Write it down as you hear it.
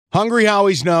Hungry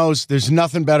Howie's knows there's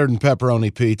nothing better than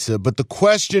pepperoni pizza, but the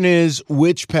question is,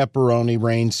 which pepperoni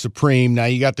reigns supreme? Now,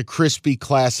 you got the crispy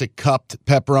classic cupped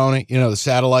pepperoni, the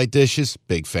satellite dishes,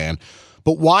 big fan.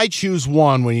 But why choose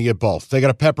one when you get both? They got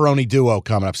a pepperoni duo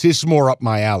coming up. See, this is more up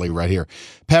my alley right here.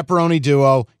 Pepperoni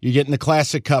duo, you're getting the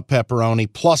classic cup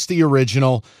pepperoni, plus the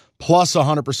original, plus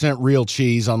 100% real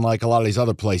cheese, unlike a lot of these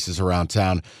other places around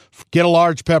town. Get a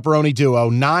large pepperoni duo,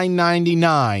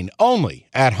 $9.99, only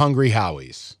at Hungry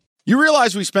Howie's. You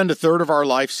realize we spend a third of our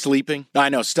life sleeping? I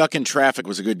know, stuck in traffic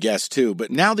was a good guess too, but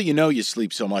now that you know you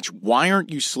sleep so much, why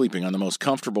aren't you sleeping on the most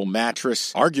comfortable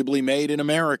mattress arguably made in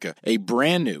America? A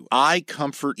brand new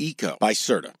iComfort Eco by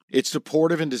Serta. It's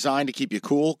supportive and designed to keep you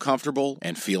cool, comfortable,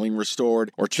 and feeling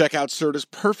restored. Or check out Serta's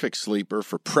Perfect Sleeper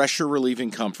for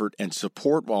pressure-relieving comfort and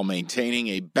support while maintaining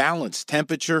a balanced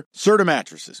temperature. Serta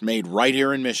mattresses made right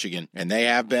here in Michigan, and they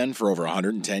have been for over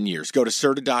 110 years. Go to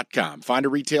Serta.com. Find a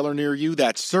retailer near you.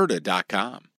 That's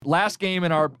Serta.com. Last game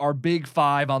in our Big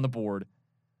Five on the board.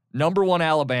 Number 1,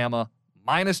 Alabama,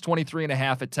 minus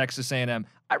 23.5 at Texas A&M.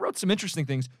 I wrote some interesting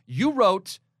things. You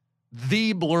wrote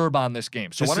the blurb on this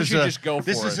game. So why don't you just go for it?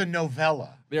 This is a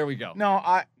novella. There we go.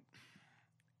 No,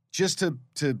 just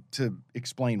to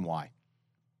explain why.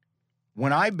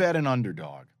 When I bet an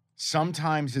underdog,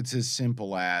 sometimes it's as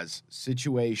simple as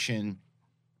situation,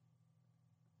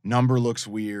 number looks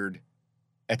weird,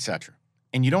 etc.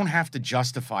 And you don't have to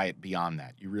justify it beyond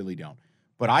that. You really don't.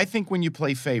 But I think when you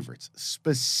play favorites,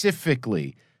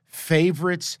 specifically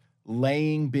favorites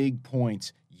laying big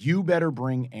points, you better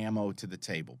bring ammo to the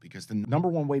table, because the number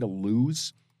one way to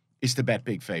lose is to bet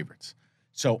big favorites.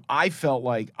 So I felt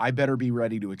like I better be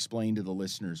ready to explain to the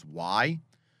listeners why,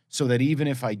 so that even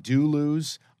if I do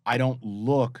lose, I don't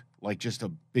look like just a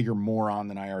bigger moron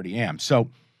than I already am. So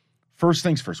first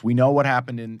things first, we know what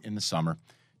happened in the summer.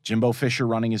 Jimbo Fisher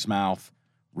running his mouth,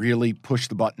 really pushed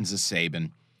the buttons of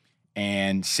Saban.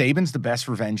 And Saban's the best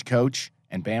revenge coach,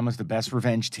 and Bama's the best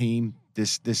revenge team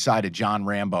this side of John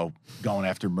Rambo going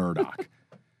after Murdoch.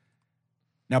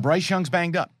 Now, Bryce Young's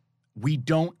banged up. We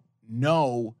don't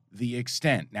know the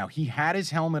extent. Now, he had his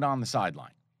helmet on the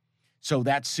sideline, so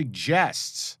that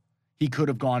suggests he could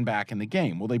have gone back in the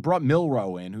game. Well, they brought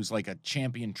Milroe in, who's like a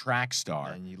champion track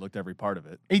star. And he looked every part of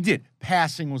it. He did.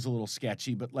 Passing was a little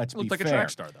sketchy, but let's be fair. Looked like a track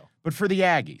star, though. But for the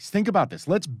Aggies, think about this.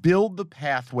 Let's build the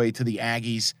pathway to the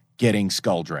Aggies getting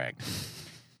skull dragged.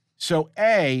 So,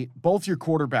 A, both your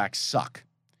quarterbacks suck.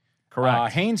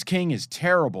 Correct. Haynes King is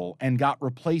terrible and got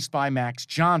replaced by Max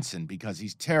Johnson because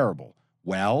he's terrible.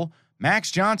 Well,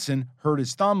 Max Johnson hurt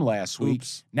his thumb last week,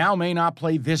 now may not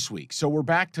play this week. So we're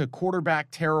back to quarterback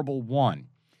terrible 1.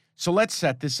 So let's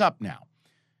set this up now.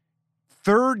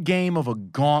 Third game of a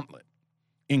gauntlet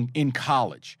in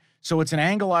college. So it's an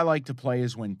angle I like to play,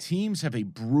 is when teams have a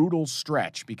brutal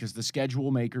stretch because the schedule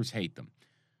makers hate them.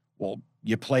 Well,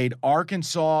 you played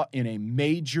Arkansas in a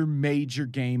major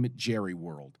game at Jerry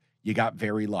World. You got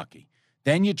very lucky.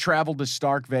 Then you traveled to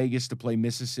Stark Vegas to play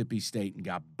Mississippi State and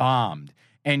got bombed.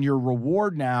 And your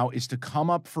reward now is to come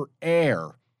up for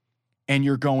air, and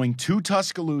you're going to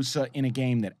Tuscaloosa in a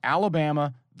game that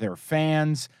Alabama, their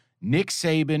fans, Nick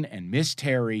Saban, and Miss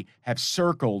Terry have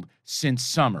circled since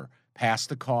summer, past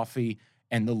the coffee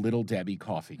and the Little Debbie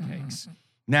coffee cakes.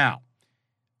 Now,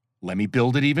 let me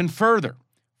build it even further.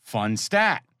 Fun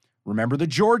stat. Remember the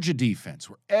Georgia defense,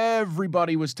 where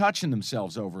everybody was touching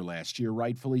themselves over last year,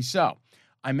 rightfully so.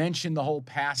 I mentioned the whole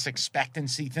pass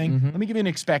expectancy thing. Let me give you an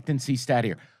expectancy stat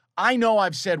here. I know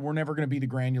I've said we're never going to be the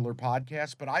granular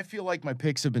podcast, but I feel like my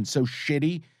picks have been so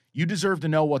shitty, you deserve to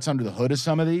know what's under the hood of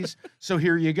some of these. So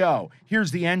here you go. Here's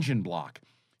the engine block.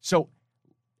 So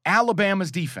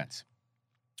Alabama's defense.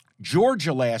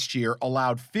 Georgia last year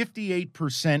allowed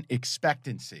 58%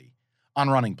 expectancy on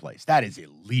running plays. That is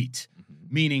elite,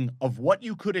 meaning of what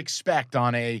you could expect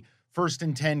on a 1st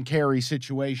and 10 carry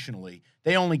situationally.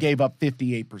 They only gave up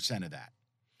 58% of that.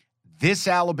 This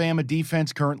Alabama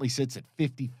defense currently sits at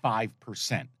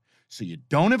 55%. So you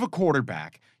don't have a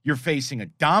quarterback. You're facing a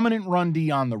dominant run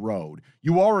D on the road.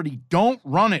 You already don't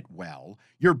run it well.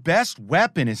 Your best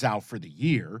weapon is out for the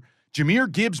year.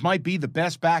 Jahmyr Gibbs might be the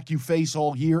best back you face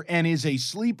all year and is a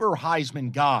sleeper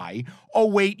Heisman guy. Oh,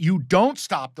 wait, you don't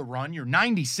stop the run. You're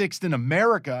 96th in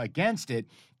America against it.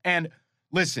 And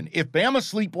listen, if Bama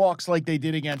sleepwalks like they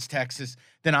did against Texas,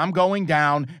 then I'm going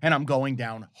down, and I'm going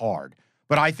down hard.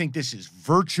 But I think this is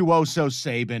virtuoso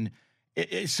Saban.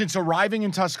 Since arriving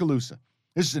in Tuscaloosa,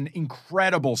 this is an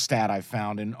incredible stat I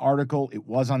found in an article. It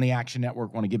was on the Action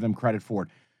Network. I want to give them credit for it.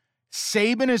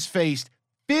 Saban has faced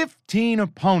 15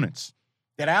 opponents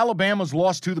that Alabama's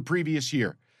lost to the previous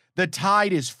year. The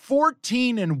Tide is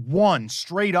 14-1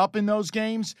 straight up in those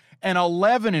games, and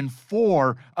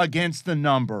 11-4 against the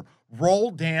number.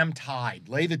 Roll damn Tide.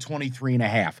 Lay the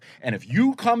 23.5. And if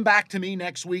you come back to me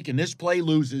next week and this play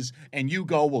loses and you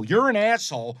go, well, you're an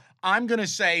asshole, I'm going to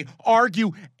say,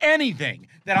 argue anything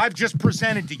that I've just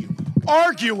presented to you.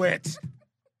 Argue it.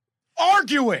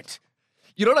 Argue it.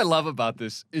 You know what I love about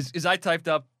this is I typed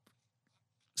up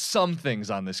some things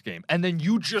on this game, and then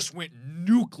you just went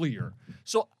nuclear.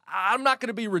 So I'm not going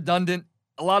to be redundant.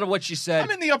 A lot of what she said.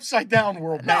 I'm in the upside down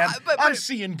world, man. I'm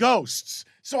seeing ghosts.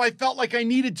 So I felt like I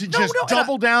needed to just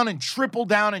double down and triple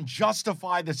down and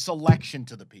justify the selection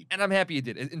to the people. And I'm happy you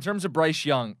did. In terms of Bryce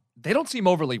Young, they don't seem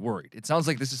overly worried. It sounds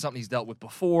like this is something he's dealt with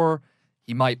before.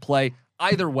 He might play.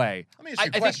 Either way, I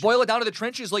think boil it down to the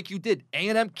trenches like you did.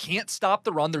 A&M can't stop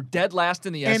the run. They're dead last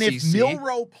in the SEC. And if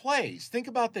Milroe plays, think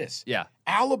about this. Yeah.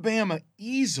 Alabama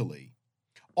easily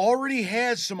already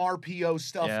has some RPO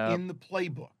stuff in the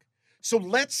playbook. So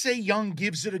let's say Young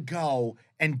gives it a go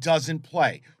and doesn't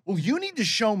play. Well, you need to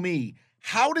show me,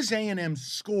 how does A&M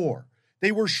score?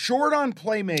 They were short on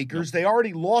playmakers. They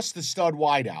already lost the stud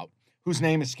wideout, whose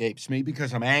name escapes me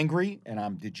because I'm angry and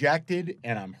I'm dejected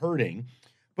and I'm hurting.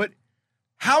 But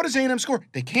how does A&M score?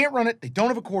 They can't run it. They don't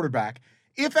have a quarterback.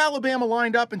 If Alabama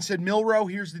lined up and said, Milroe,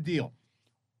 here's the deal.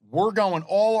 We're going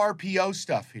all RPO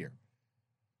stuff here.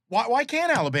 Why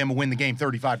can't Alabama win the game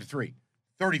 35-3?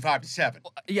 35-7.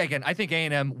 Yeah, again, I think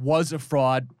A&M was a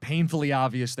fraud. Painfully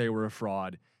obvious they were a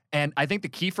fraud. And I think the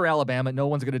key for Alabama, no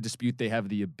one's going to dispute they have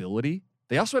the ability.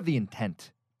 They also have the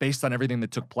intent based on everything that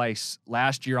took place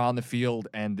last year on the field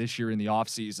and this year in the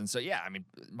offseason. So, yeah, I mean,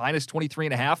 minus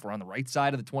 23.5. We're on the right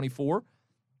side of the 24.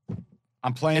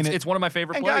 I'm playing it. It's one of my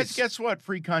favorite plays. Guys, guess what?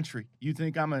 Free country. You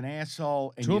think I'm an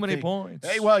asshole. And Too many points.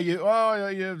 Hey, well,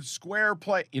 you square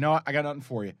play. You know what? I got nothing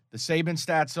for you. The Saban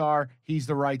stats are he's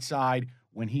the right side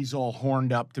when he's all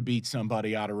horned up to beat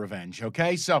somebody out of revenge,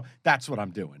 okay? So that's what I'm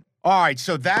doing. All right,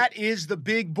 so that is the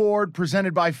big board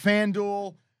presented by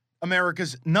FanDuel,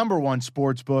 America's #1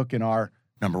 sports book and our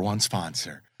 #1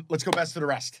 sponsor. Let's go best of the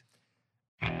rest.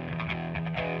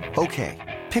 Okay,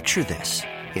 picture this.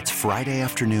 It's Friday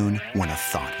afternoon when a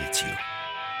thought hits you.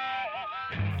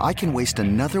 I can waste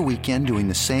another weekend doing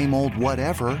the same old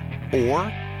whatever, or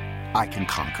I can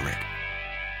conquer it.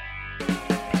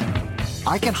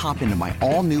 I can hop into my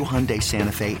all-new Hyundai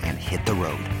Santa Fe and hit the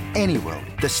road. Any road.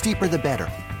 The steeper, the better.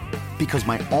 Because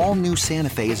my all-new Santa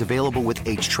Fe is available with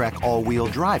H-Track all-wheel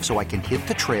drive, so I can hit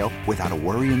the trail without a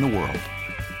worry in the world.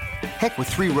 Heck, with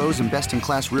 3 rows and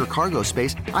best-in-class rear cargo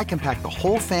space, I can pack the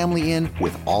whole family in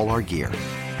with all our gear.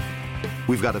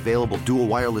 We've got available dual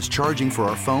wireless charging for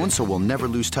our phones, so we'll never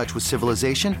lose touch with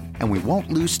civilization, and we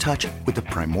won't lose touch with the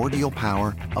primordial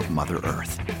power of Mother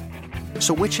Earth.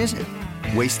 So which is it?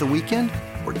 Waste the weekend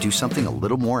or do something a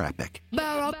little more epic?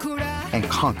 And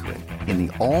conquer it in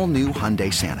the all-new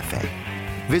Hyundai Santa Fe.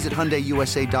 Visit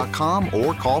HyundaiUSA.com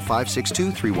or call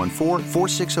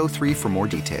 562-314-4603 for more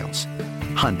details.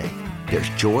 Hyundai, there's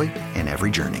joy in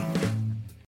every journey.